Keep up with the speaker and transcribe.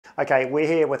Okay, we're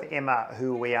here with Emma,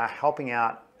 who we are helping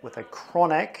out with a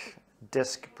chronic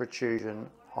disc protrusion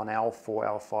on L4,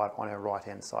 L5 on her right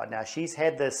hand side. Now she's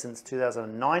had this since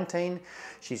 2019.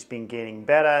 She's been getting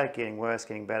better, getting worse,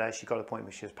 getting better. She got to the point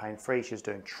where she was pain free. She was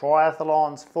doing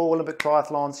triathlons, full Olympic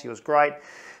triathlons. She was great.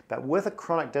 But with a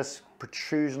chronic disc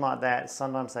protrusion like that,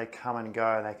 sometimes they come and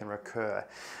go and they can recur.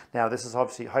 Now this is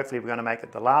obviously, hopefully we're going to make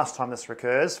it the last time this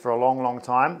recurs for a long, long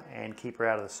time and keep her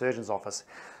out of the surgeon's office.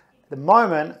 At the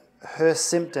moment, her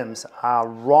symptoms are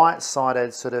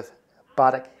right-sided sort of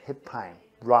buttock hip pain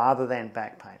rather than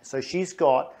back pain. So she's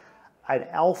got an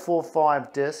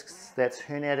L4-5 disc that's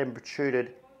herniated and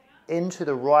protruded into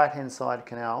the right-hand side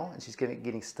canal, and she's getting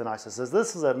stenosis. So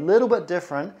this is a little bit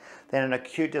different than an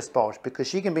acute disc bulge because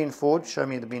she can bend forward. Show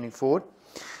me the bending forward.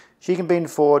 She can bend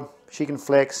forward, she can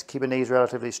flex, keep her knees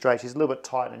relatively straight. She's a little bit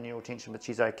tight in neural tension, but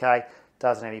she's okay.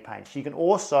 Doesn't have any pain. She can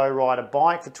also ride a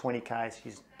bike for 20Ks.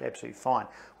 She's absolutely fine.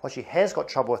 What she has got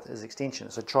trouble with is extension.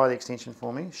 So try the extension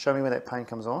for me. Show me where that pain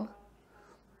comes on.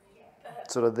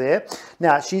 Sort of there.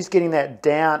 Now she's getting that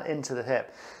down into the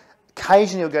hip.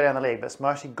 Occasionally it'll go down the leg, but it's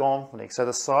mostly gone from the leg. So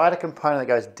the sciatic component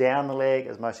that goes down the leg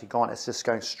is mostly gone. It's just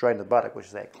going straight into the buttock, which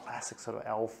is that classic sort of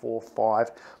L4-5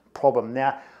 problem.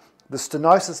 Now, the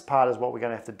stenosis part is what we're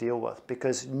going to have to deal with,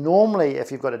 because normally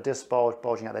if you've got a disc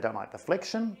bulging out, they don't like the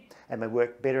flexion and they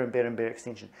work better and better and better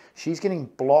extension. She's getting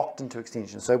blocked into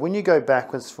extension. So when you go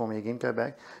backwards for me again, go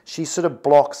back, she sort of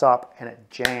blocks up and it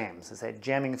jams. It's that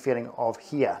jamming feeling of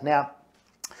here. Now,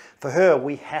 for her,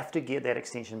 we have to get that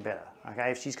extension better.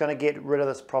 Okay, if she's going to get rid of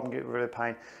this problem, get rid of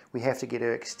pain, we have to get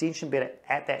her extension better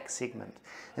at that segment.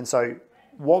 And so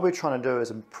what we're trying to do is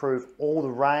improve all the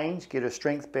range, get her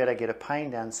strength better, get her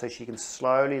pain down, so she can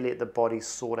slowly let the body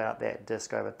sort out that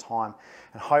disc over time.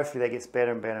 And hopefully that gets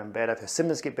better and better and better. If her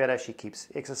symptoms get better, she keeps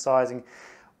exercising.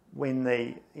 When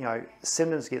the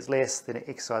symptoms gets less, then her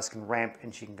exercise can ramp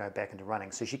and she can go back into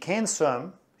running. So she can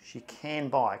swim, she can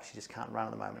bike, she just can't run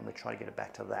at the moment. We're trying to get her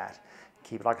back to that.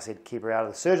 Keep, like I said, keep her out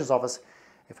of the surgeon's office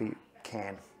if we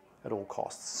can at all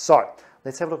costs. So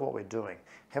let's have a look at what we're doing.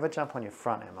 Have a jump on your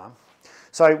front, Emma.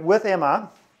 So with Emma,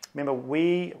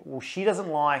 remember she doesn't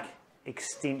like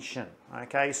extension,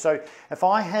 okay? So if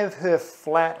I have her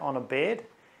flat on a bed,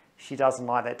 she doesn't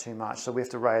like that too much, so we have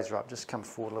to raise her up. Just come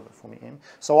forward a little bit for me, Em.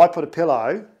 So I put a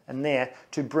pillow in there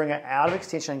to bring her out of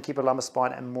extension and keep her lumbar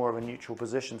spine in more of a neutral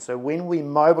position. So when we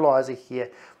mobilize her here,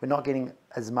 we're not getting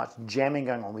as much jamming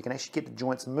going on. We can actually get the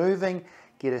joints moving,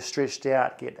 get her stretched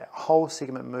out, get that whole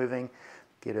segment moving,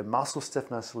 get her muscle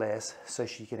stiffness less, so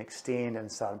she can extend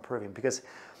and start improving. Because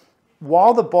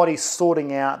while the body's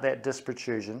sorting out that disc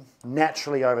protrusion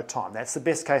naturally over time, that's the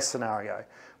best case scenario,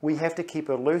 we have to keep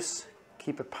her loose,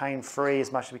 keep her pain-free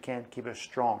as much as we can, keep her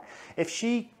strong. If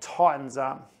she tightens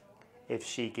up, if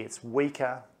she gets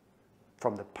weaker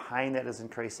from the pain that is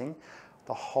increasing,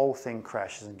 the whole thing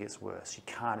crashes and gets worse. She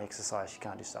can't exercise, she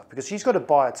can't do stuff, because she's got to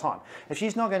buy her time. If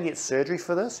she's not going to get surgery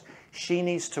for this, she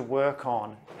needs to work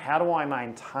on how do I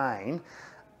maintain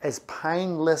as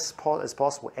painless as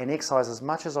possible and exercise as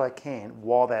much as I can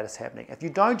while that is happening. If you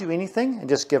don't do anything and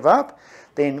just give up,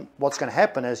 then what's going to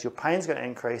happen is your pain's going to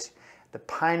increase. The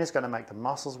pain is going to make the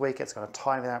muscles weaker, it's going to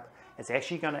tighten it up, it's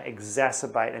actually going to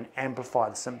exacerbate and amplify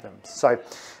the symptoms. So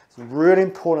it's really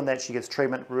important that she gets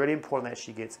treatment, really important that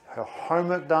she gets her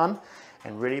homework done,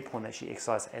 and really important that she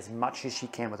exercises as much as she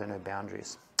can within her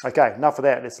boundaries. Okay, enough of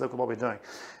that, let's look at what we're doing.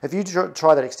 If you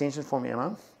try that extension for me,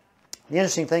 Emma, the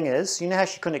interesting thing is, you know how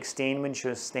she couldn't extend when she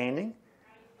was standing?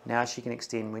 Now she can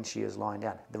extend when she is lying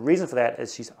down. The reason for that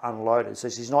is she's unloaded, so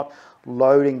she's not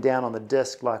loading down on the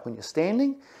disc like when you're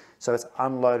standing. So it's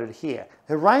unloaded here.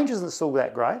 Her range isn't still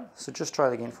that great, so just try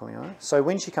it again for me. Right? So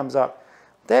when she comes up,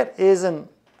 that is an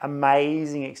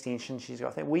amazing extension she's got.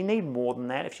 I think we need more than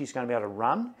that if she's going to be able to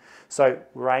run. So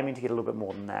we're aiming to get a little bit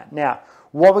more than that. Now,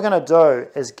 what we're going to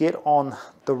do is get on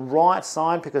the right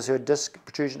side, because her disc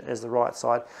protrusion is the right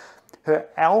side. Her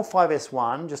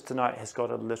L5S1, just to note, has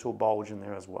got a little bulge in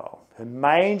there as well. Her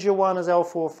major one is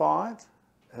L4-5.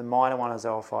 Her minor one is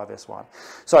L5S1.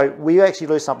 So we actually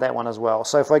loosen up that one as well.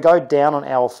 So if I go down on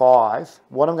L5,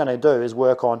 what I'm going to do is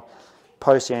work on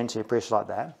posterior anterior pressure like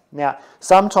that. Now,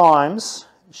 sometimes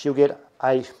she'll get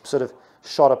a sort of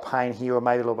shot of pain here, or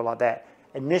maybe a little bit like that.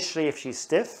 Initially, if she's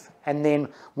stiff, and then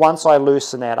once I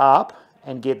loosen that up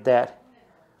and get that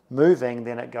moving,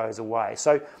 then it goes away.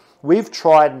 So we've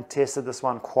tried and tested this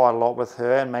one quite a lot with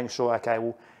her and making sure, okay,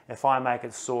 well, if I make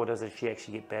it sore, does she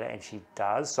actually get better? And she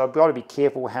does. So I've got to be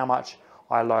careful how much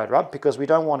I load her up, because we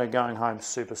don't want her going home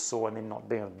super sore and then not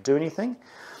being able to do anything.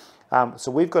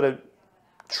 So we've got to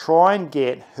try and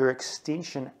get her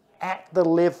extension at the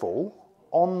level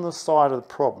on the side of the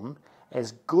problem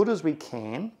as good as we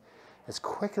can, as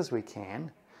quick as we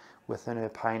can, within her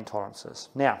pain tolerances.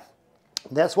 Now,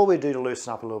 that's what we do to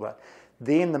loosen up a little bit.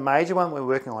 Then the major one we're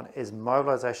working on is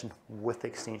mobilization with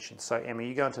extension. So Emma,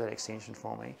 you go into that extension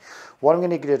for me. What I'm going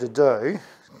to get her to do,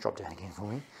 drop down again for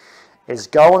me, is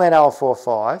go on that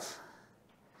L4-5,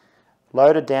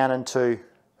 load it down into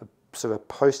a sort of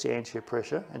posterior anterior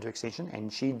pressure into extension,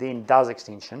 and she then does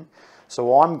extension.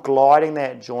 So I'm gliding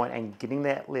that joint and getting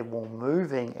that level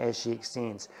moving as she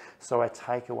extends. So I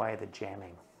take away the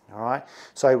jamming. All right.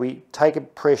 So we take a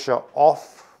pressure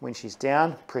off when she's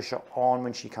down, pressure on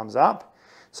when she comes up.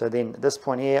 So then at this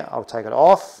point here, I'll take it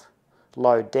off,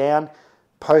 load down,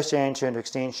 posterior anterior into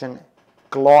extension,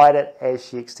 glide it as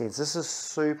she extends. This is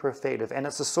super effective, and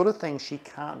it's the sort of thing she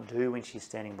can't do when she's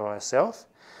standing by herself.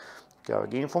 Go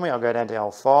again for me. I'll go down to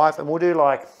L5, and we'll do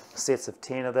like sets of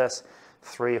 10 of this,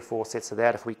 3 or 4 sets of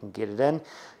that if we can get it in.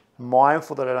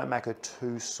 Mindful that I don't make her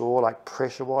too sore, like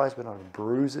pressure-wise, but I don't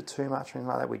bruise it too much or anything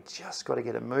like that. We just got to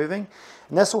get it moving.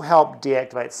 And this will help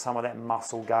deactivate some of that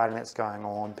muscle guarding that's going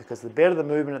on, because the better the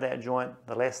movement of that joint,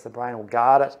 the less the brain will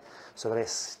guard it, so the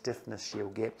less stiffness she'll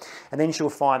get. And then she'll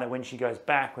find that when she goes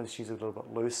backwards, she's a little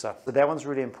bit looser. So that one's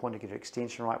really important to get her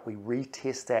extension right. We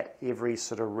retest that every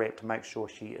sort of rep to make sure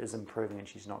she is improving and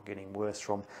she's not getting worse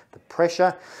from the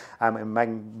pressure. And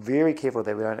making very careful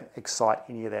that we don't excite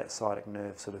any of that sciatic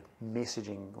nerve sort of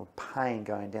messaging or pain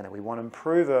going down there. We want to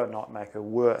improve her, not make her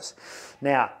worse.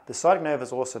 Now, the sciatic nerve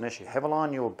is also an issue. Have a lie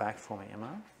on your back for me,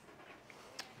 Emma.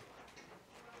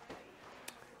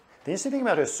 The interesting thing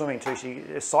about her swimming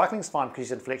too, cycling's fine because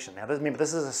she's in flexion. Now, remember,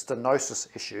 this is a stenosis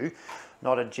issue,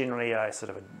 not generally a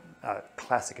sort of a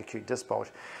classic acute disc bulge.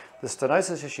 The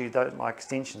stenosis issue don't like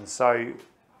extension,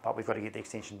 but we've got to get the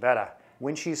extension better.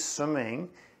 When she's swimming,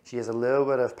 she has a little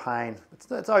bit of pain.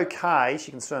 It's okay,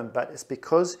 she can swim, but it's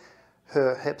because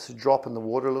her hips drop in the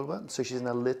water a little bit, so she's in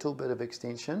a little bit of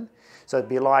extension. So it'd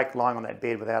be like lying on that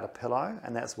bed without a pillow,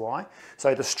 and that's why.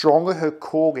 So the stronger her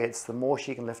core gets, the more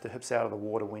she can lift her hips out of the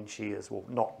water when she is, well,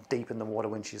 not deep in the water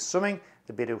when she's swimming,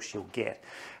 the better she'll get.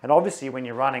 And obviously when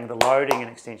you're running, the loading and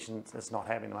extension is not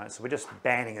happening at the moment, so we're just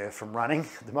banning her from running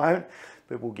at the moment,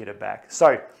 but we'll get her back.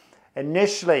 So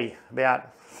initially,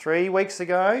 about 3 weeks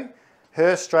ago,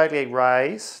 her straight leg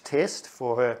raise test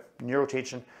for her neural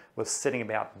tension was sitting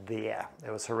about there.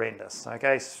 It was horrendous,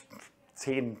 okay?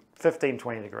 10, 15,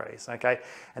 20 degrees, okay?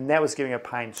 And that was giving her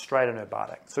pain straight in her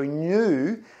buttock. So we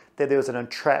knew that there was an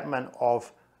entrapment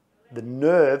of the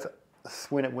nerve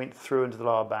when it went through into the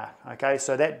lower back, okay?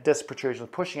 So that disc protrusion was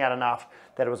pushing out enough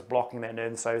that it was blocking that nerve.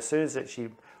 And so as soon as she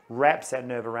wraps that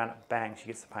nerve around it, bang, she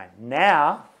gets the pain.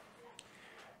 Now,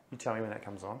 you tell me when that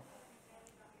comes on.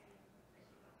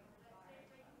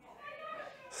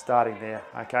 Starting there,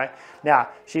 okay? Now,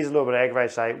 she's a little bit aggravated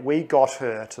today. We got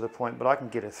her to the point, but I can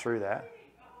get her through that.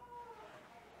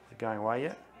 Is it going away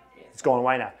yet? Yeah. It's gone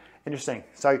away now. Interesting.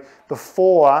 So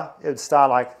before, it would start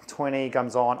like 20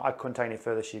 comes on. I couldn't take any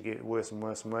further. She'd get worse and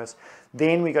worse and worse.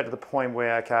 Then we got to the point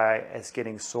where, okay, it's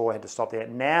getting sore. I had to stop there.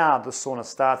 Now the soreness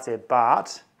starts there,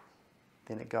 but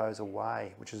then it goes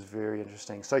away, which is very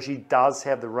interesting. So she does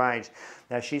have the range.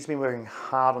 Now she's been working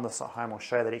hard on this at home. I'll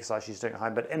show you that exercise she's doing at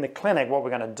home. But in the clinic, what we're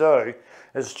going to do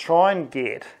is try and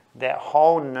get that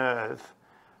whole nerve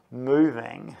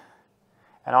moving.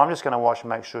 And I'm just going to watch and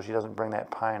make sure she doesn't bring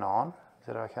that pain on. Is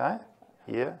that okay?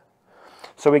 Yeah.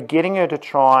 So we're getting her to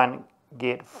try and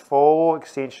get full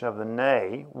extension of the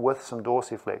knee with some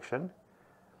dorsiflexion.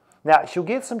 Now, she'll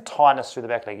get some tightness through the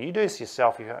back leg. You do this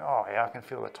yourself, you go, oh yeah, I can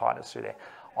feel the tightness through there.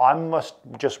 I'm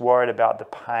just worried about the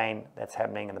pain that's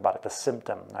happening in the buttock, the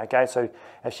symptom, okay? So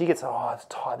if she gets, oh, it's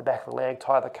tight the back of the leg,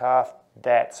 tight the calf,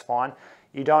 that's fine.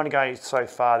 You don't want to go so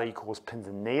far that you cause pins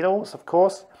and needles, of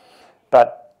course,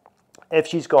 but if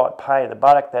she's got pain in the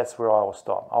buttock, that's where I will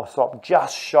stop. I'll stop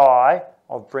just shy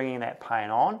of bringing that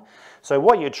pain on. So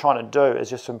what you're trying to do is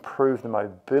just improve the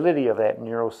mobility of that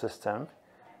neural system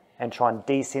and try and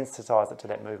desensitize it to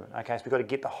that movement. Okay, so we've got to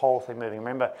get the whole thing moving.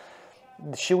 Remember,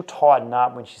 she'll tighten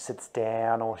up when she sits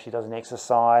down or she does an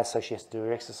exercise, so she has to do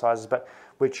her exercises, but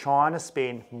we're trying to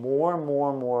spend more and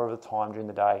more and more of the time during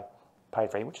the day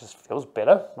pain-free, which just feels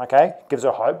better, okay? Gives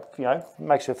her hope, you know,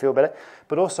 makes her feel better,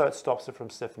 but also it stops her from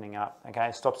stiffening up, okay?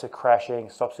 It stops her crashing,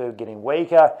 stops her getting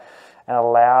weaker, and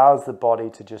allows the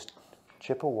body to just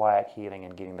chip away at healing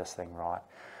and getting this thing right.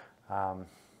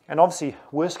 And obviously,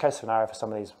 worst case scenario for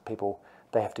some of these people,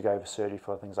 they have to go for surgery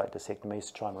for things like discectomies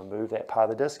to try and remove that part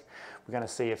of the disc. We're going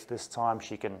to see if this time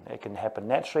it can happen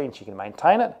naturally and she can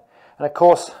maintain it. And of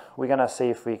course, we're going to see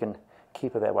if we can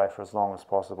keep her that way for as long as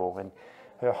possible. And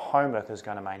her homework is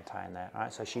going to maintain that.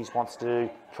 Right? So she wants to do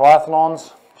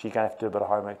triathlons. She's going to have to do a bit of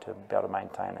homework to be able to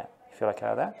maintain that. You feel okay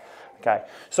with that? Okay,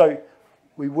 so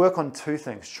we work on two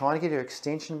things, trying to get her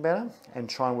extension better and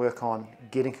try and work on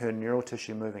getting her neural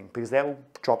tissue moving, because that will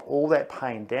drop all that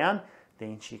pain down,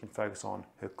 then she can focus on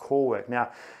her core work. Now,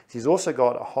 she's also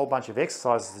got a whole bunch of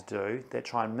exercises to do that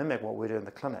try and mimic what we do in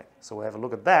the clinic. So we'll have a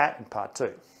look at that in part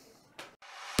 2.